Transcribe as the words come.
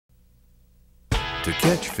To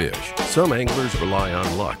catch fish, some anglers rely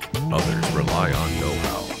on luck, others rely on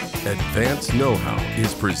know-how. Advance Know-How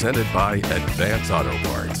is presented by Advance Auto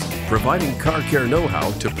Parts, providing car care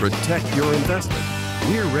know-how to protect your investment.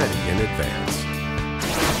 We're ready in advance.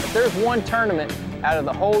 If there's one tournament out of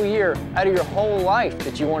the whole year, out of your whole life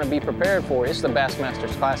that you want to be prepared for, it's the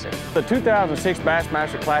Bassmasters Classic. The 2006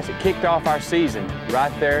 Bassmaster Classic kicked off our season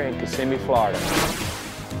right there in Kissimmee, Florida.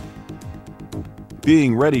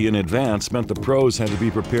 Being ready in advance meant the pros had to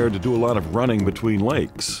be prepared to do a lot of running between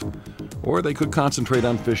lakes, or they could concentrate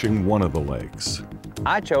on fishing one of the lakes.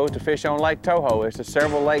 I chose to fish on Lake Toho. There's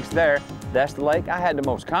several lakes there. That's the lake I had the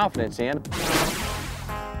most confidence in.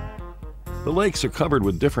 The lakes are covered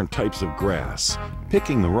with different types of grass.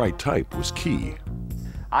 Picking the right type was key.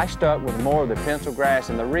 I stuck with more of the pencil grass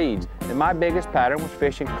and the reeds, and my biggest pattern was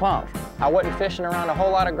fishing clumps. I wasn't fishing around a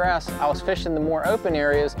whole lot of grass. I was fishing the more open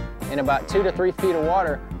areas in about 2 to 3 feet of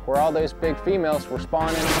water where all those big females were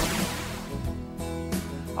spawning.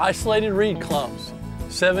 Isolated reed clumps,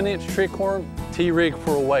 7-inch trickhorn, T-rig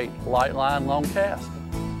for a weight, light line, long cast.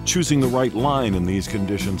 Choosing the right line in these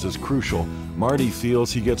conditions is crucial. Marty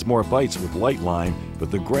feels he gets more bites with light line, but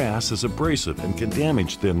the grass is abrasive and can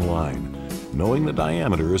damage thin line. Knowing the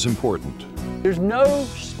diameter is important. There's no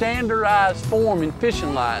standardized form in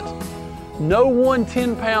fishing lines. No one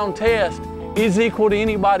 10-pound test is equal to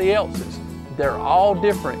anybody else's. They're all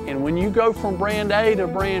different, and when you go from brand A to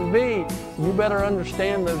brand B, you better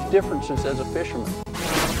understand those differences as a fisherman.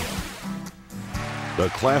 The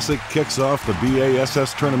Classic kicks off the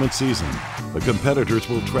B.A.S.S tournament season. The competitors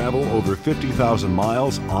will travel over 50,000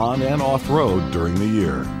 miles on and off-road during the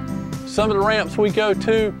year. Some of the ramps we go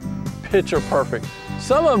to, picture perfect.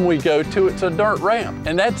 Some of them we go to, it's a dirt ramp,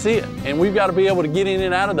 and that's it. And we've got to be able to get in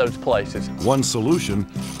and out of those places. One solution,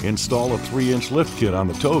 install a 3-inch lift kit on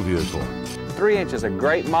the tow vehicle. 3 inch is a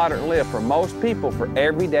great moderate lift for most people for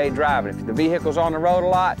everyday driving. If the vehicle's on the road a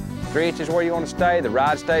lot, 3 inches where you want to stay, the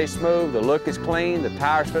ride stays smooth, the look is clean, the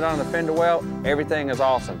tires fit on the fender well, everything is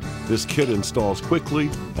awesome. This kit installs quickly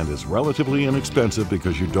and is relatively inexpensive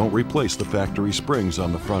because you don't replace the factory springs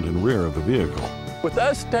on the front and rear of the vehicle. With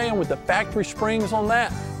us staying with the factory springs on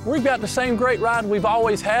that, we've got the same great ride we've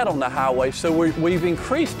always had on the highway, so we've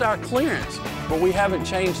increased our clearance, but we haven't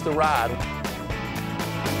changed the ride.